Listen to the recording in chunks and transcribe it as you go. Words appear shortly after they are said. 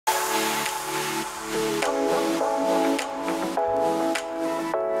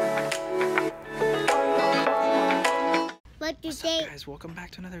What's up, guys? Welcome back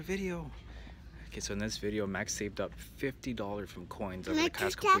to another video. Okay, so in this video, Max saved up $50 from coins over the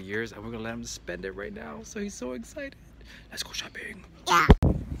past couple years, and we're gonna let him spend it right now. So he's so excited. Let's go shopping. Yeah.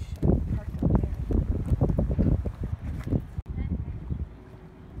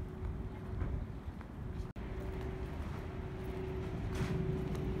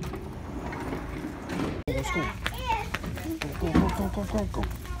 Let's go.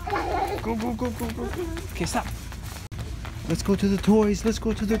 Go. Okay, stop. Let's go to the toys. Let's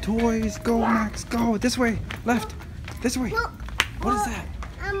go to the toys. Go, Max. Go. This way. Left. This way. Look. What is that?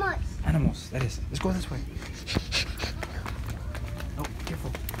 Animals. Animals. That is. Let's go this way. Oh,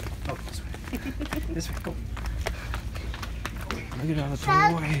 careful. Oh, this way. This way. Go. Look at all the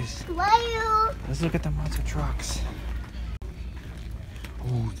toys. Why Let's look at the monster trucks.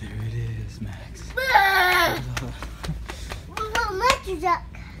 Oh, there it is, Max.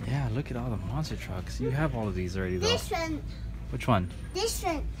 Yeah, look at all the monster trucks. You have all of these already, though. This one. Which one? This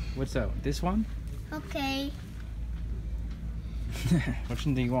one. What's that? This one? Okay. Which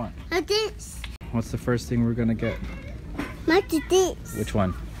one do you want? This. What's the first thing we're gonna get? What is this? Which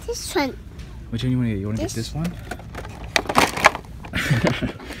one? This one. Which one you want to get? You want to get this one?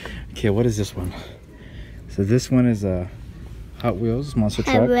 Okay, what is this one? So this one is a Hot Wheels monster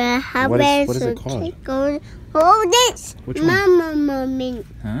truck. What is it called? Oh, this. Which one? Mama, mommy.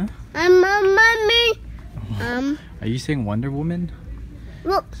 Huh? Mommy. Are you saying Wonder Woman?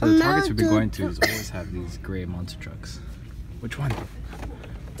 Look. So the Targets we've been going to always have these gray monster trucks. Which one?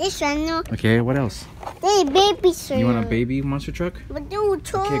 This one. No. Okay, what else? This baby son. You want a baby monster truck? But do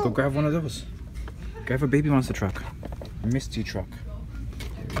too. Okay, go grab one of those. Grab a baby monster truck. A Misty truck.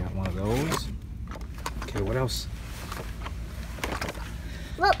 Okay, we got one of those. Okay, what else?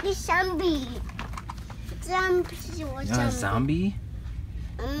 Look, this zombie. Yeah, a zombie?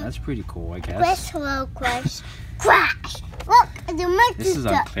 That's pretty cool, I guess. Crash. Look, the monster This is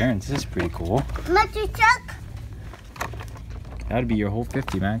on truck. clearance. This is pretty cool. Monster truck. That would be your whole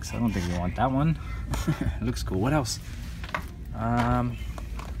 50, Max. I don't think you want that one. It looks cool. What else? You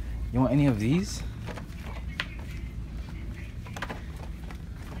want any of these?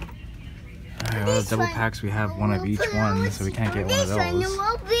 Alright, well, double packs, we have one of each one, so we can't get one of those. This one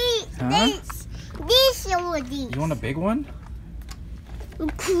will be this will be. You want a big one?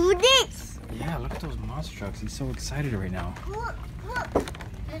 Cool this. Yeah, look at those monster trucks. He's so excited right now. Look.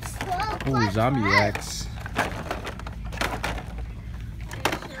 It's so Oh, Zombie Rex.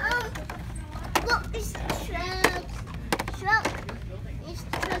 Look, it's truck. It's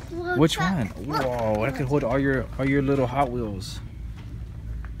truck. Which one? Whoa, that could hold all your little Hot Wheels.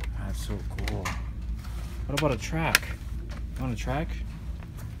 That's so cool. What about a track? You want a track?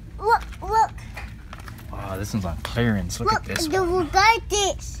 Look. Wow, this one's on clearance. Look at this one. Look at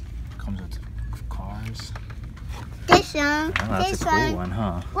this. Comes with cars. This one. Oh, that's this a cool one,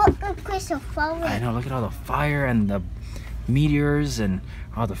 huh? Look at Christopher. I know, look at all the fire and the meteors and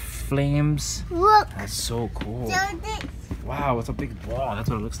all the flames. Look. That's so cool. So this. Wow, it's a big ball. That's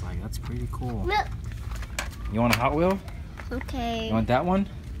what it looks like. That's pretty cool. Look. You want a Hot Wheel? Okay. You want that one?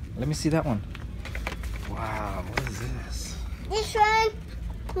 Let me see that one. Wow, what is this? This one.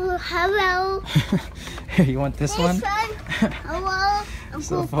 Hello. You want this one? Hello.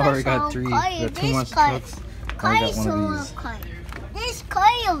 So far we got three. We got two monster trucks. And we got one of these. This car.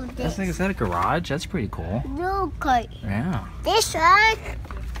 Is that a garage? That's pretty cool. No car. Yeah. This one.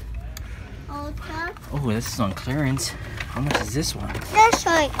 Okay. Oh, this is on clearance. How much is this one? This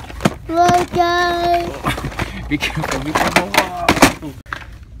one. Look at. Be careful, be careful. Whoa.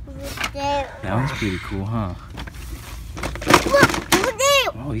 That one's pretty cool, huh? Look there.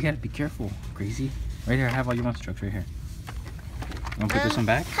 Oh, you gotta be careful, crazy. Right here, I have all your monster trucks right here. You wanna put this one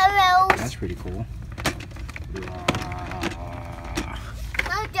back? Hello. That's pretty cool.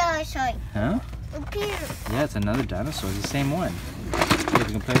 Huh? Okay. Yeah, it's another dinosaur. It's the same one. Okay,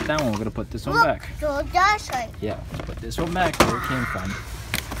 we can play with that one. We're gonna put this one back. So that's right. Yeah, let's put this one back where it came from.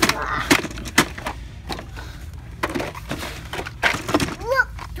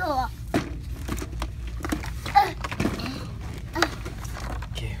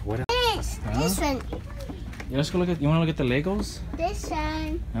 Okay, what else? This one. Yeah, let's go look at. You wanna look at the Legos? This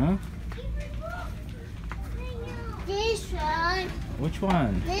one. Huh? This one. Which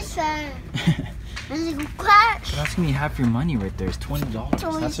one? This one. There's a crash. That's gonna be half your money right there. It's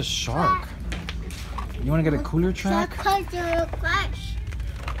 $20. That's a shark. You wanna get a cooler track? Crash.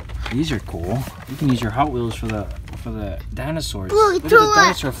 These are cool. You can use your Hot Wheels for the dinosaurs. Look at the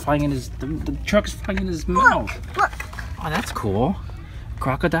dinosaur flying in his. The truck's flying in his mouth. Look. Oh, that's cool.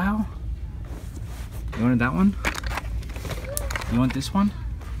 Crocodile. You wanted that one? You want this one?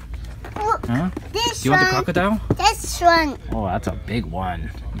 Look. Huh? This Do you want the one. crocodile? This one. Oh, that's a big one.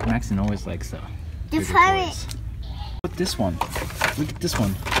 Maxon always likes the The bigger pirate. toys. Look at this one. Look at this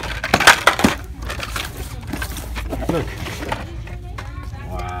one. Look.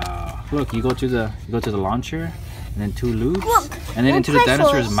 Wow. Look, you go to the launcher, and then 2 loops, Look, and then into the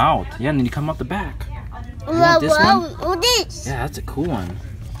pretzels. dinosaur's mouth. Yeah, and then you come out the back. Wow, want this wow. one? Oh, this. Yeah, that's a cool one.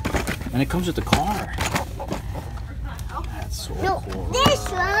 And it comes with the car. That's so No, cool. this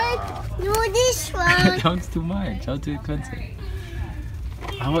one. No, this one. That one's too much. That one's too expensive.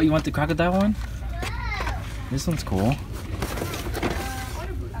 How about you want the crocodile one? This one's cool.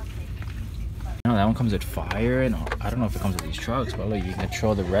 No, that one comes with fire, and I don't know if it comes with these trucks, but look, you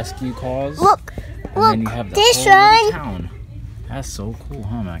control the rescue calls. Look, and look. then you have the This whole little one. town. That's so cool,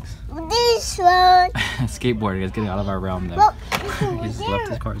 huh, Max? This one. Skateboarding is getting out of our realm there. Look. He just left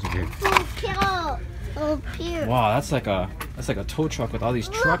his cars over here. Up here. Wow, that's like a tow truck with all these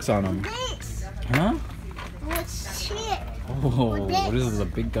trucks on them. This. Huh? What's shit Oh, this? this is the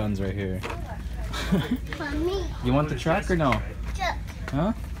big guns right here. for me? You want the truck or no? Truck.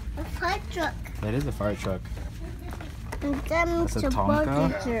 Huh? A fire truck. That is a fire truck. And then That's a it's a Tonka?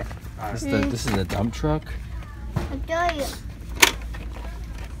 bulldozer. This is a dump truck. I tell you.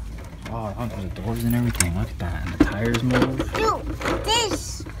 Oh, there's the doors and everything. Look at that. And the tires move. Dude,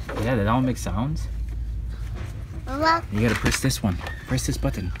 this. Yeah, they all make sounds. Look. You gotta press this one. Press this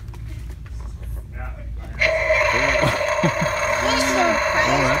button. This one.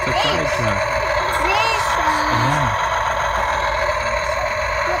 Oh, that's a fire truck. This one. Yeah.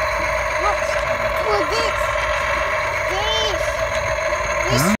 Look. This.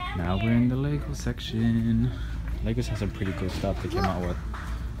 Huh? Now we're in the Lego section. Legos has some pretty cool stuff they came out with.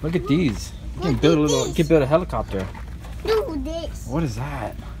 Look at these. You can build a little. You can build a helicopter. Do this. What is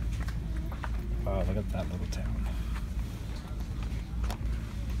that? Oh, look at that little town.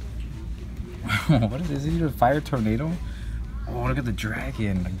 What is this? Is it a fire tornado? Oh, look at the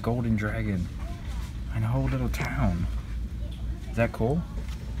dragon, the golden dragon. And a whole little town. Is that cool?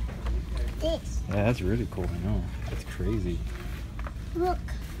 This. Yeah, that's really cool. I know. That's crazy. Look.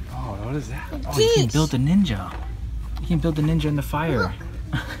 Oh, what is that? Oh, you can build a ninja. You can build a ninja in the fire.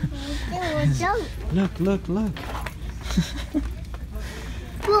 Look, look, look.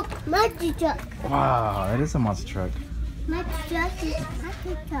 Look, monster truck. Wow, that is a monster truck. Monster truck is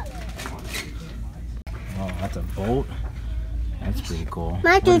monster truck. Oh, that's a boat. That's pretty cool. What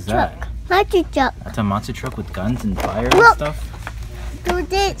Monster is that? truck. Monster truck. That's a monster truck with guns and fire and Look. stuff. Do Look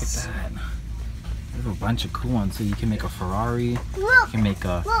this. at that. There's a bunch of cool ones. So you can make a Ferrari, you Look. can make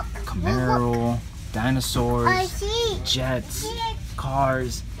a Look. Camaro, I dinosaurs, see. jets,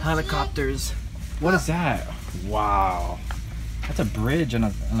 cars, helicopters. What is that? Wow. That's a bridge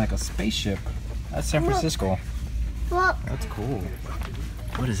on like a spaceship. That's San Francisco. Look. That's cool.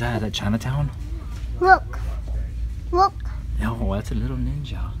 What is that? Is that Chinatown? Look. Look. No, that's a little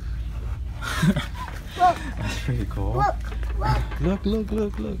ninja. Look. That's pretty cool. Look. Look. Look, look,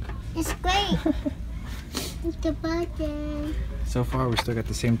 look, look. It's great. It's the birthday. So far, we still got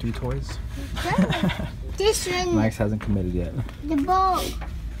the same 3 toys. This one. Max hasn't committed yet. The ball.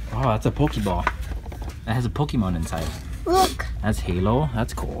 Oh, that's a Pokeball. That has a Pokemon inside. Look. That's Halo.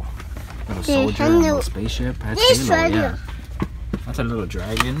 That's cool. Little The soldier, and a little Halo. spaceship. That's This Halo, one. yeah. That's a little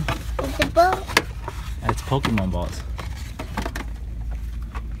dragon. The ball. That's Pokemon balls.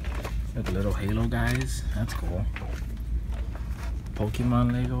 Look, little Halo guys. That's cool.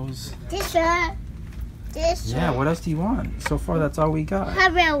 Pokemon Legos. This one. This Yeah, one. what else do you want? So far, that's all we got.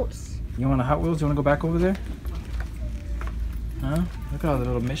 Hot Wheels. You want a Hot Wheels? You want to go back over there? Huh? Look at all the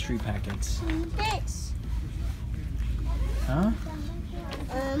little mystery packets. This. Huh?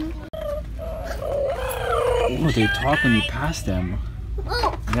 Oh, they talk when you pass them.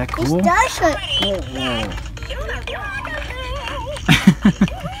 Oh. Is that It's cool? Starship.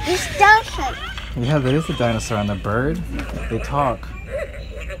 It's Starship. Yeah, there is a dinosaur and a bird. They talk.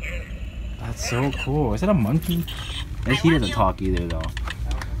 That's so cool. Is that a monkey? He doesn't talk either, though.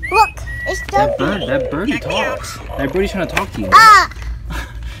 Look. It's That Starship. birdie talks. That birdie's trying to talk to you. Ah.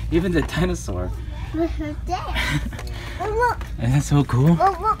 Even the dinosaur. Look at that. Oh, look. Isn't that so cool?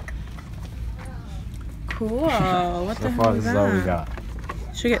 Oh, look. Cool. What So the far, hell this is is all we that? got.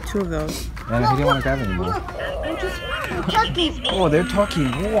 Should get 2 of those. And he didn't want to grab it anymore. They're talking. Oh, they're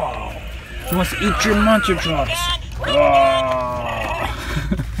talking. Wow. He wants to eat your monster trucks. Oh.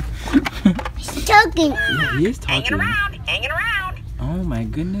 He's talking. Yeah, he is talking. Hanging around. Oh my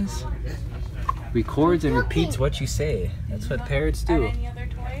goodness. Records and repeats what you say. That's what parrots do. Any other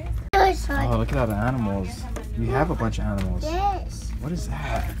toys? Dinosaur. Oh, look at all the animals. You have a bunch of animals. Yes. What is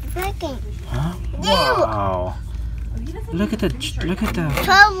that? Talking. Huh? Wow. Look at the.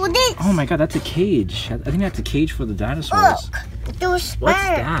 So this. Oh my god, that's a cage. I think that's a cage for the dinosaurs. Look, those What's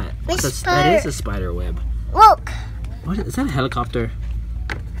spider. that? It's That spider. is a spider web. Look. What is that? A helicopter?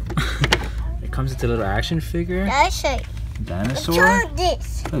 It comes with a little action figure. That's it. Dinosaur. Turn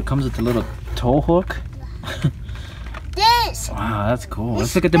this. Oh, it comes with a little tow hook. This. Wow, that's cool.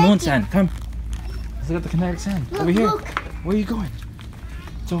 Let's look at the moon sand. Come. Let's look at the kinetic sand. Look, Over here. look. Where are you going?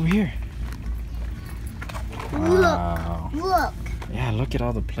 It's over here. Wow. Look. Yeah, look at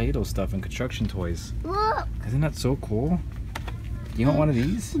all the Play-Doh stuff and construction toys. Look. Isn't that so cool? You want one of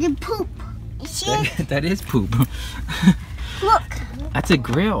these? The poop. You see? That is poop. Look. That's a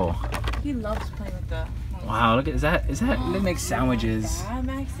grill. He loves playing with the. Wow, look at that they make sandwiches. Ah,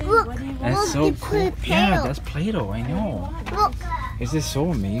 Maxie, Look. what do you want? That's so Look, cool. they put Yeah, Play-Doh. that's Play-Doh, I know. Look. Is this so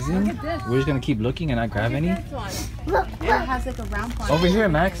amazing? Look at this. We're just gonna keep looking and not grab any? This one. Look. It Look. has like a round part. Over here,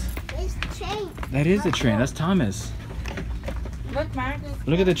 Max. It's chain. That is the train. That's Thomas. Look, Max.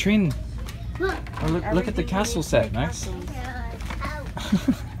 Look at the train. Look. Oh, look at the castle set, Max.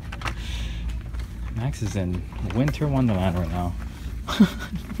 Max is in winter wonderland right now.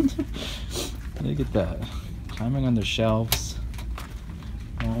 Look at that. Climbing on the shelves.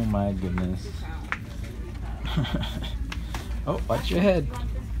 Oh my goodness. Oh, watch your head.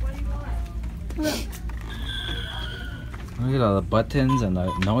 Look. Look at all the buttons and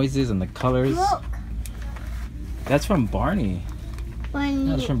the noises and the colors. Look. That's from Barney.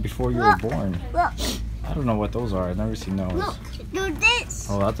 That's from before you were born. Look. I don't know what those are. I've never seen those. Look. Do this.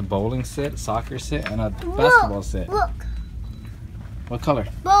 Oh, that's a bowling sit, soccer sit, and a basketball sit. Look. What color?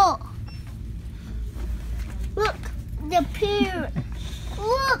 Ball. Look. The pier.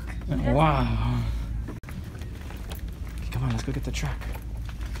 Look. Wow. Come on, let's go get the track.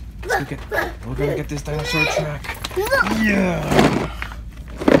 We're gonna get this dinosaur track. Look. Yeah.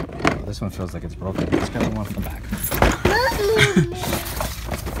 Oh, this one feels like it's broken. Let's get the one from the back.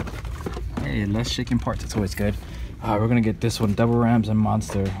 Hey, less shaking parts. It's always good. We're gonna get this one, Double Rams and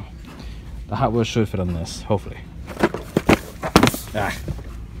Monster. The Hot Wheels should fit on this, hopefully. Ah,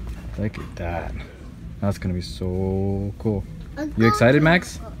 look at that. That's gonna be so cool. You excited,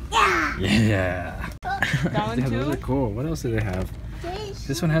 Max? Yeah. Yeah. That one Yeah, too? those are cool. What else do they have?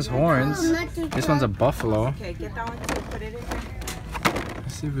 This one has horns. This one's a buffalo. Okay, get that one too. Put it in here.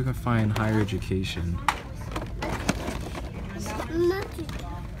 Let's see if we can find higher education.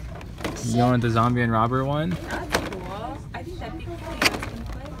 You want the zombie and robber one? That's cool. I think that'd be cool. You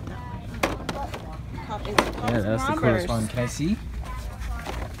guys can play. Yeah, that's the coolest one. Can I see?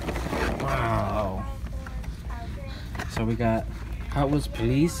 Wow. So we got Hot Wheels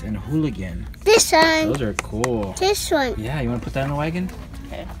Police and Hooligan. This one. Those are cool. This one. Yeah, you want to put that in the wagon?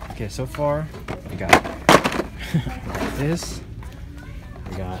 Okay. Okay, so far we got this.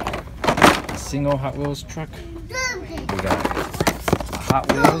 We got a single Hot Wheels truck. We got a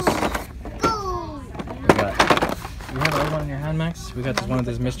Hot Wheels. We got. You have the other one in your hand, Max? We got this one of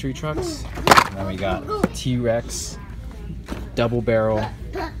those mystery trucks. And then we got T-Rex double barrel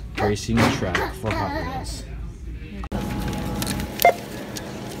racing track for Hot Wheels.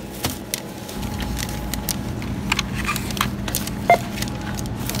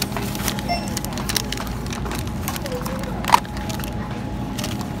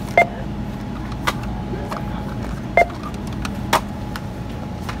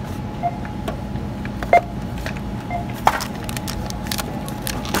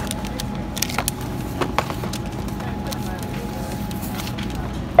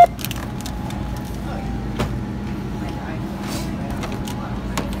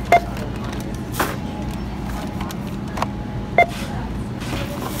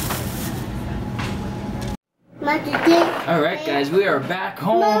 Alright guys, we are back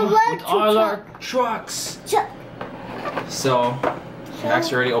home with all our trucks. So,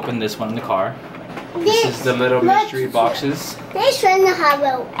 Max already opened this one in the car. This is the little mystery boxes. This one have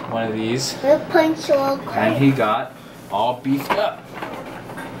a One of these. pencil. And he got all beefed up.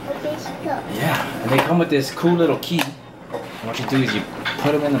 Yeah, and they come with this cool little key. And what you do is you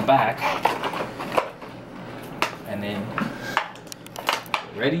put them in the back. And then,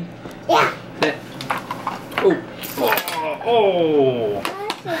 ready? Yeah. Set. Oh. Oh.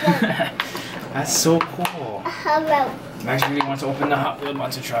 That's so cool. Hello. Max really wants to open the Hot Wheels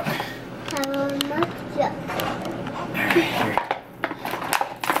monster truck. Hello, monster. Here.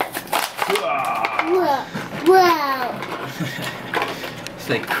 Wow. It's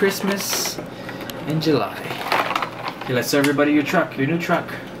like Christmas in July. Okay, let's show everybody your truck, your new truck.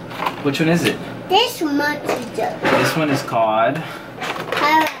 Which one is it? This monster. This one is called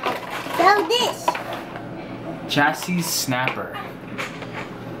So this. Chassis Snapper.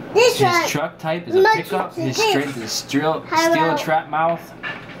 This His one. truck type is a Much pickup. His this. strength is steel Hello. trap mouth.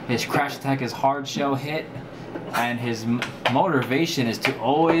 His crash attack is hard shell hit. And his motivation is to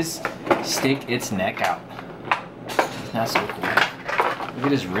always stick its neck out. That's so cool. Look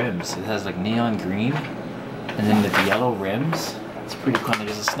at his rims. It has like neon green. And then with the yellow rims. It's pretty cool.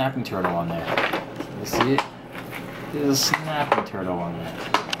 There's a snapping turtle on there. You see it? There's a snapping turtle on there.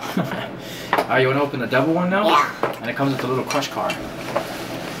 Alright, you want to open the double one now? Yeah. And it comes with a little crush car.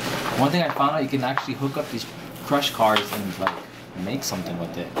 One thing I found out, you can actually hook up these crush cars and like make something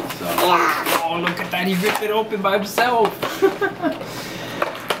with it. So, Yeah. oh look at that, he ripped it open by himself.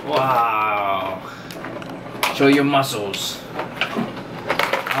 Wow. Show your muscles.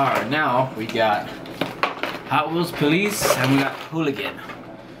 Alright, now we got Hot Wheels Police and we got Hooligan.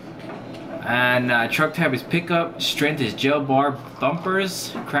 And truck type is pickup, strength is gel bar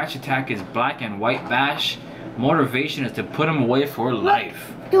bumpers, crash attack is black and white bash, motivation is to put them away for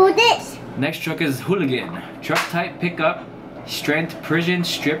life. Do this. Next truck is Hooligan. Truck type pickup, strength prison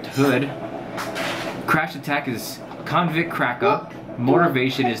stripped hood, crash attack is convict crack up,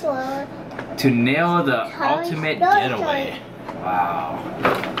 motivation is to nail the ultimate getaway. Wow.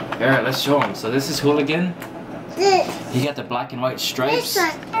 Alright, let's show him. So this is Hooligan. This. He got the black and white stripes,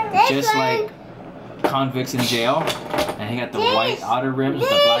 This one. This just one. like convicts in jail. And he got the white outer rims with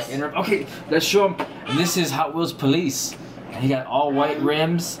the black inner. Okay, let's show him. And this is Hot Wheels Police. And he got all white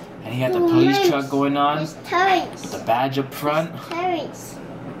rims. And he got the police truck going on. It's turrets. The badge up front. Turrets.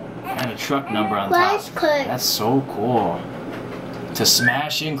 And a truck number on top. That's so cool. To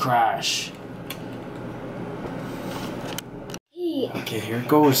smash and crash. Okay, here it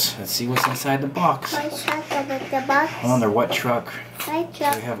goes. Let's see what's inside the box. My truck with the box. I wonder what truck. My So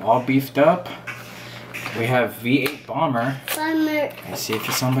truck. we have all beefed up. We have V8 Bomber. Bomber. Let's see if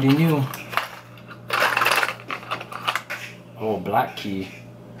it's somebody new. Oh, black key.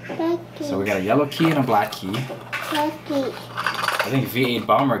 Becky. So we got a yellow key and a black key. Becky. I think V8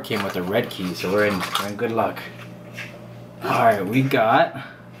 Bomber came with a red key, so we're in good luck. Alright, we got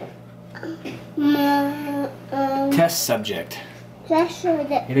test subject. Just so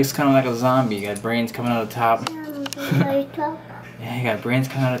that. He looks kind of like a zombie. He got brains coming out of the top. Yeah, he got brains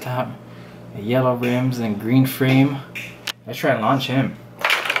coming out of the top. Yellow rims and green frame. Let's try and launch him.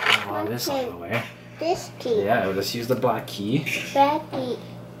 Wow, this all the way. This key. Yeah, let's use the black key. Becky.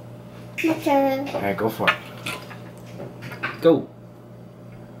 My turn. Alright, go for it. Go.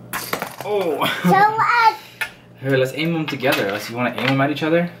 Oh! So what? Here, let's aim them together. You want to aim them at each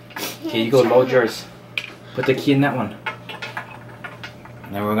other? Okay, you go load yours. Put the key in that one.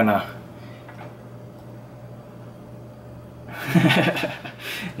 And then we're gonna...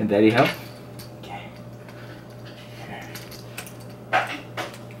 Did Daddy help? Okay. Here.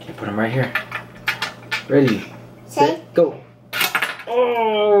 Okay, put them right here. Ready, set, go.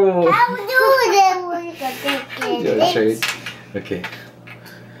 Oh! How do that work? Yeah, that's right. Okay.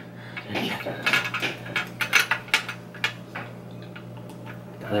 There you go.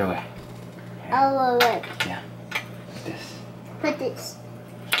 The other way. Oh, look. Yeah. Like this. Put this.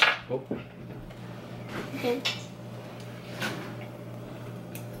 Oh. Okay.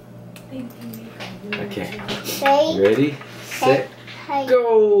 Okay. Ready? Ready, set, Hey.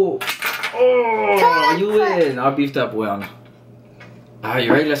 go! Oh, you win! All beefed up well. Alright,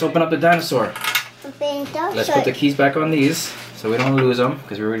 you ready? Let's open up the dinosaur. Let's put the keys back on these so we don't lose them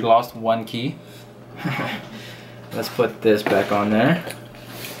because we already lost one key. Let's put this back on there.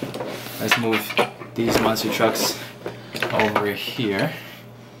 Let's move these monster trucks over here.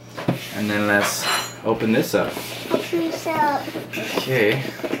 And then let's open this up. Open this up. Okay.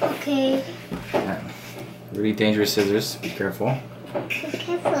 Okay. Yeah. Really dangerous scissors. Be careful. Be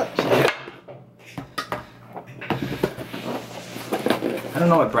careful. I don't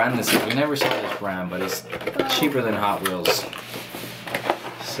know what brand this is. We never saw this brand, but it's cheaper than Hot Wheels.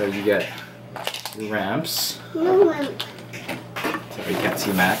 So you get your ramps. No one. Sorry, you can't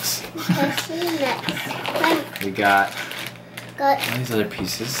see Max. I see that. We got Got all these other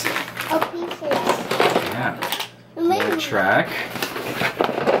pieces. pieces. Yeah. More track.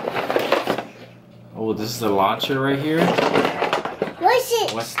 Oh, this is the launcher right here. What's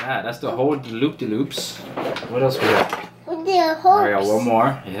it? What's that? That's the hold loop-de-loops. What else we got? With the hooks. Alright, got one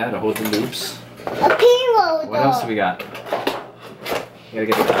more. Yeah, the hold the loops. A pillow. What else do we got? We gotta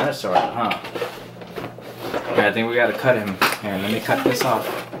get the dinosaur out, huh? Yeah, I think we gotta cut him. Here, let me cut this off.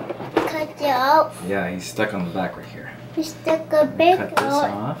 Cut it off. Yeah, he's stuck on the back right here. We stuck a big Cut this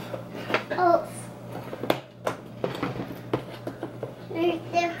off. off. It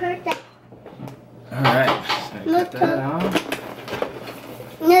hurt that. Alright, so cut that off.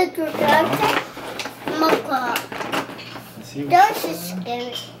 No, to that. Mocha. Let's See what- Those are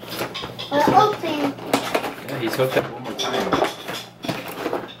scary. We're open. Yeah, he's hooked up one more time.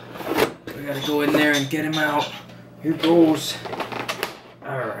 We gotta go in there and get him out. Here goes.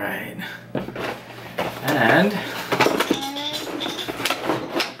 Alright. And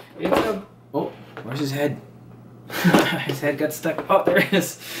it's a. Oh, where's his head? His head got stuck. Oh, there it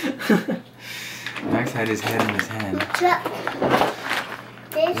is. Max had his head in his hand. Truck.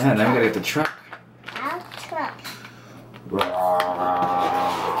 This Yeah, now we gotta get the truck. Our truck.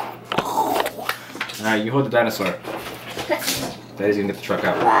 Alright, you hold the dinosaur. Daddy's gonna get the truck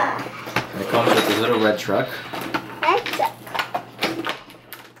out. And it comes with this little red truck. That truck.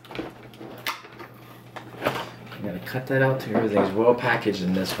 You gotta cut that out too. Everything's well packaged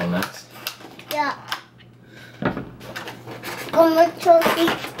in this one. That's Yeah. Come on, Trophy.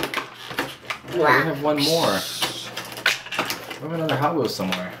 we have one more. We have another Hot Wheels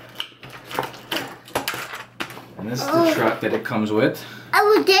somewhere. And this is the truck that it comes with. I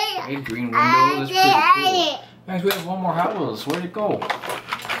was there. Hey, green I windows. did. That's pretty cool. Guys, we have one more Hot Wheels. Where'd it go?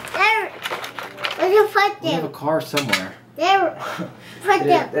 There. Where'd you put We have a them? car somewhere. There. Put Did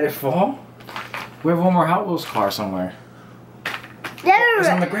them. it fall? We have one more Hot Wheels car somewhere. There. It's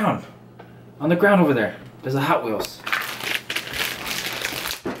on the ground. On the ground over there. There's a Hot Wheels.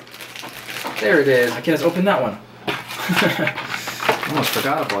 There it is. Okay, let's open that one. Almost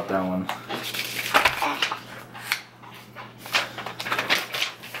forgot about that one.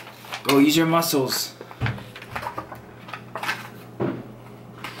 Go use your muscles.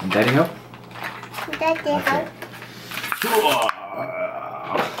 And Daddy help? That they have.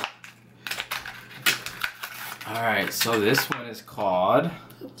 Alright, so this one is called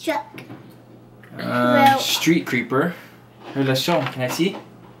Truck. Well- Street Creeper. Here, let's show 'em. Can I see?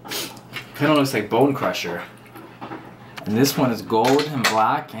 Kind of looks like Bone Crusher. And this one is gold and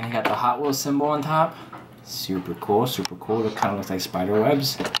black, and he got the Hot Wheels symbol on top. Super cool, super cool. It kind of looks like spider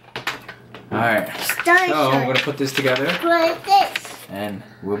webs. Alright, so I'm going to put this together, Like this. and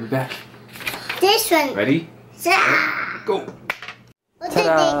we'll be back. This one. Ready? Go! What is it?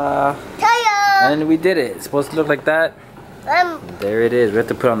 Ta-da! Ta-da! And we did it. It's supposed to look like that. There it is. We have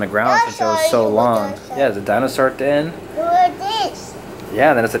to put it on the ground since it was so long. Yeah, there's a dinosaur at the end. What is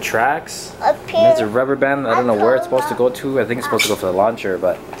Yeah, then it's the tracks. up And here? there's a rubber band. I don't know where it's supposed to go to. I think it's supposed to go for the launcher,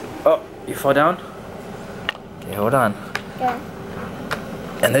 but... Oh, you fall down? Okay, hold on. Yeah.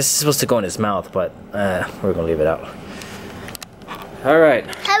 And this is supposed to go in his mouth, but we're gonna leave it out. Alright,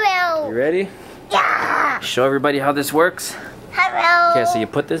 Hello. you ready? Yeah. Show everybody how this works. Hello. Okay, so you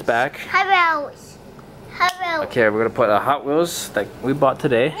put this back. Hello. Hello. Okay, we're gonna put a Hot Wheels that we bought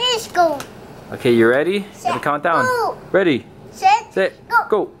today. Let's go. Okay, you ready? Gotta count down. Go. Ready, Set. set, Go.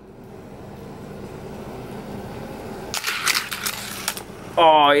 go.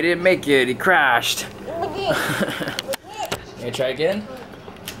 Oh, he didn't make it. He crashed. You try again?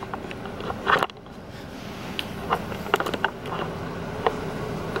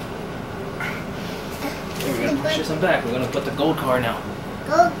 We're gonna push this one back. We're gonna put the gold car now.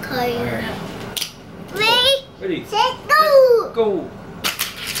 Go, car. Ready? Ready? Set. Go. Go!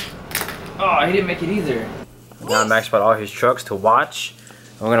 Oh, he didn't make it either. Now Max bought all his trucks to watch.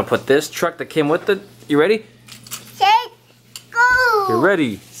 And we're gonna put this truck that came with it. You ready? Set. Go. You're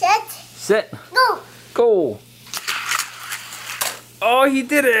ready. Set. Set. Go. Go! Oh, he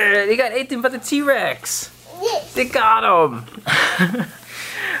did it! He got 18 by the T-Rex. Yes. They got him.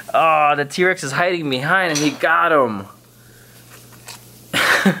 Oh, the T-Rex is hiding behind, and he got him.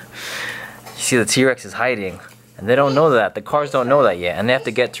 You see, the T-Rex is hiding, and they don't know that. The cars don't know that yet, and they have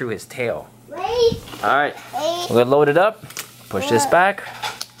to get through his tail. Ready? All right, Ready? we're gonna load it up. Push this back.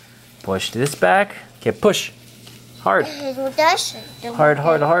 Push this back. Okay, push. Hard. Hard,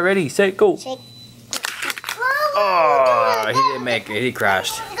 hard, hard. Ready, set, go. Oh, he didn't make it. He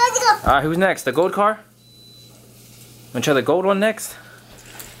crashed. Who's next? The gold car? Wanna try the gold one next?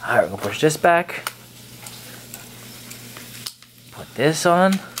 Alright, we're gonna push this back. Put this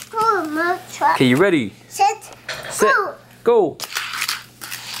on. Okay, you ready? Set. Sit. Go.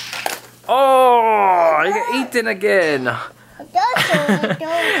 Oh, you got eaten again.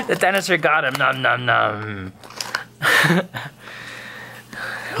 The dinosaur got him. Nom nom nom.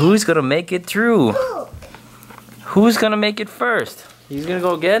 Who's gonna make it through? Who's gonna make it first? He's gonna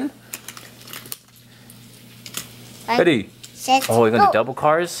go again? Ready? Set. Oh, you're gonna do double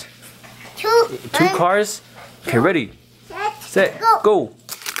cars? Two cars? Okay, ready? Set. Go.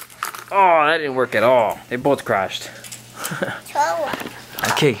 Oh, that didn't work at all. They both crashed.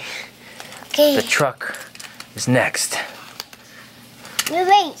 Okay, the Okay. truck is next.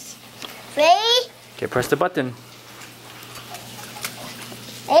 Race. Ready? Okay, press the button.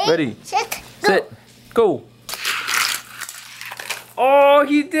 Ready? Ready. Set. Go. Set. Go. Oh,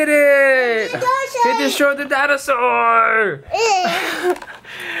 he did it! He just showed the dinosaur!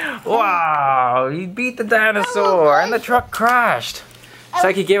 Wow, he beat the dinosaur and the truck crashed. It's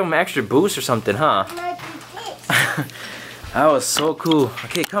like he gave him an extra boost or something, huh? That was so cool.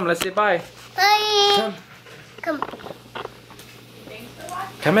 Okay, come, let's say bye. Bye. Come. Come.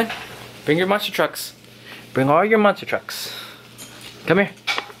 Come in. Bring your monster trucks. Bring all your monster trucks. Come here.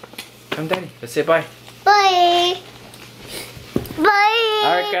 Come, Daddy. Let's say bye. Bye. Bye.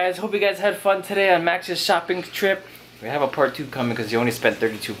 Alright, guys. Hope you guys had fun today on Max's shopping trip. We have a part 2 coming because he only spent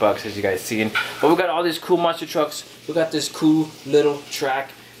 32 bucks, as you guys seen. But we got all these cool monster trucks. We got this cool little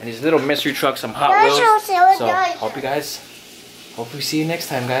track and these little mystery trucks, some Hot Wheels. So, hope you guys. Hope we see you next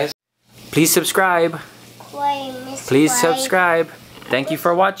time, guys. Please subscribe. Please subscribe. Thank you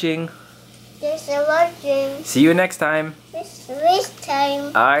for watching. Thanks for watching. See you next time. This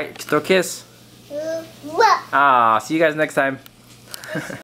time. Alright, throw a kiss. What? Ah, see you guys next time.